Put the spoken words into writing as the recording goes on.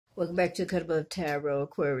Welcome back to Cut Above Tarot,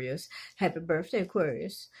 Aquarius. Happy birthday,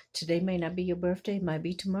 Aquarius. Today may not be your birthday, it might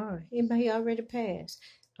be tomorrow. It may already pass.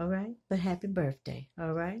 All right? But happy birthday.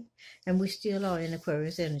 All right? And we still are in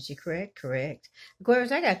Aquarius energy, correct? Correct.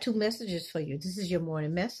 Aquarius, I got two messages for you. This is your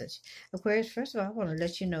morning message. Aquarius, first of all, I want to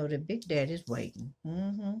let you know that Big Daddy's waiting.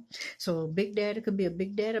 So Big Daddy could be a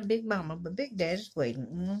Big Daddy, a Big Mama, but Big Daddy's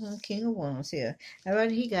waiting. King of Wands here. All right?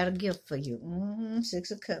 He got a gift for you. Six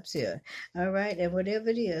of Cups here. All right, and whatever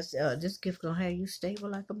it is, this gift gonna have you stable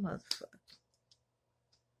like a motherfucker.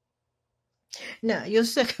 Now, your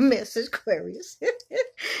second message, Aquarius.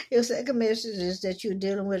 Your second message is that you're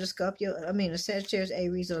dealing with a Scorpio, a Sagittarius,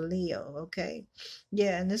 Aries, or Leo, okay?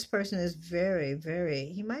 Yeah, and this person is very, very,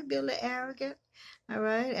 he might be a little arrogant, all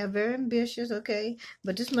right, and very ambitious, okay?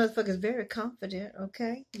 But this motherfucker is very confident,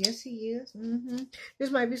 okay? Yes, he is.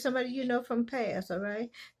 This might be somebody you know from past, all right?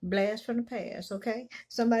 Blast from the past, okay?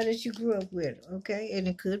 Somebody that you grew up with, okay? And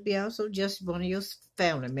it could be also just one of your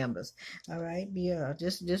family members, all right? Yeah,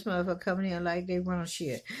 this motherfucker coming in like they run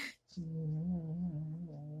shit.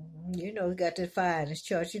 You know, we got to fire in this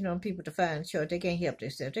church. You know, people to fire in church, they can't help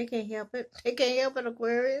themselves. They can't help it. They can't help it,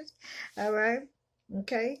 Aquarius. All right?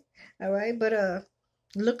 Okay? All right? But,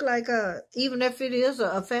 look like, even if it is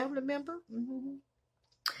a family member,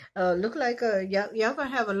 look like y'all gonna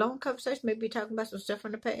have a long conversation, maybe talking about some stuff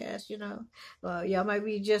from the past, you know. Y'all might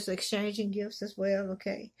be just exchanging gifts as well,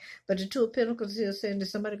 okay. But the Two of Pentacles is saying that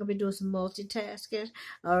somebody gonna be doing some multitasking.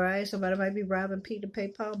 All right, somebody might be robbing Peter to pay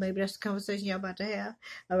Paul. Maybe that's the conversation y'all about to have.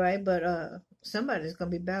 All right, but somebody's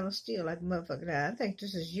gonna be balanced still like a motherfucker. Now, I think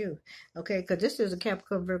this is you, okay, because this is a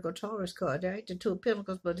Capricorn, Virgo, Taurus card, right? The Two of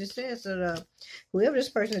Pentacles, but it says that whoever this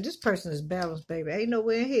person is balanced, baby. Ain't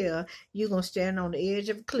nowhere in here you gonna stand on the edge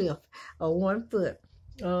of a cliff or 1 foot,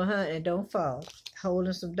 and don't fall,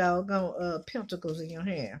 holding some doggone pentacles in your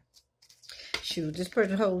hand. Shoot, this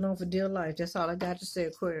person holding on for dear life. That's all I got to say,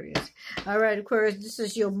 Aquarius. All right, Aquarius, this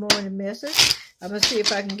is your morning message. I'm gonna see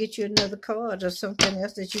if I can get you another card or something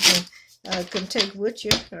else that you can take with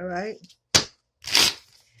you. All right.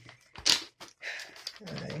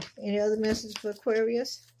 All right. Any other message for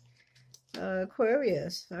Aquarius?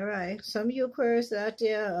 Aquarius, all right. Some of you Aquarius out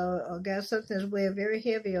there got something that's weighing very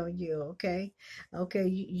heavy on you, okay? Okay,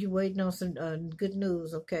 you waiting on some good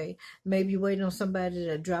news, okay? Maybe you're waiting on somebody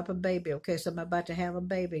to drop a baby, okay? Somebody about to have a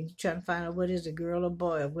baby, and you're trying to find out what is it, girl or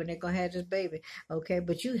boy, or when they're going to have this baby, okay?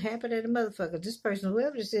 But you happy that a motherfucker. This person,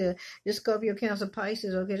 whoever this is, this Scorpio, Cancer,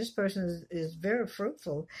 Pisces, okay? This person is very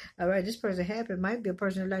fruitful, all right? This person happy. Might be a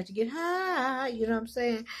person who like to get high, you know what I'm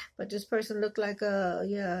saying? But this person look like,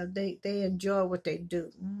 yeah, they enjoy what they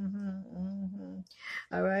do.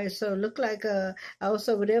 All right, so look like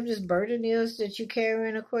also whatever this burden is that you carry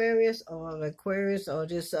in Aquarius or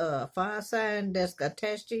this fire sign that's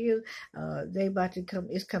attached to you, they about to come.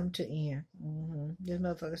 It's coming to end. This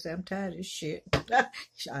motherfucker say, I'm tired of this shit.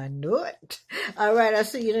 I knew it. All right, I'll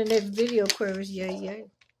see you in the next video, Aquarius. Yeah.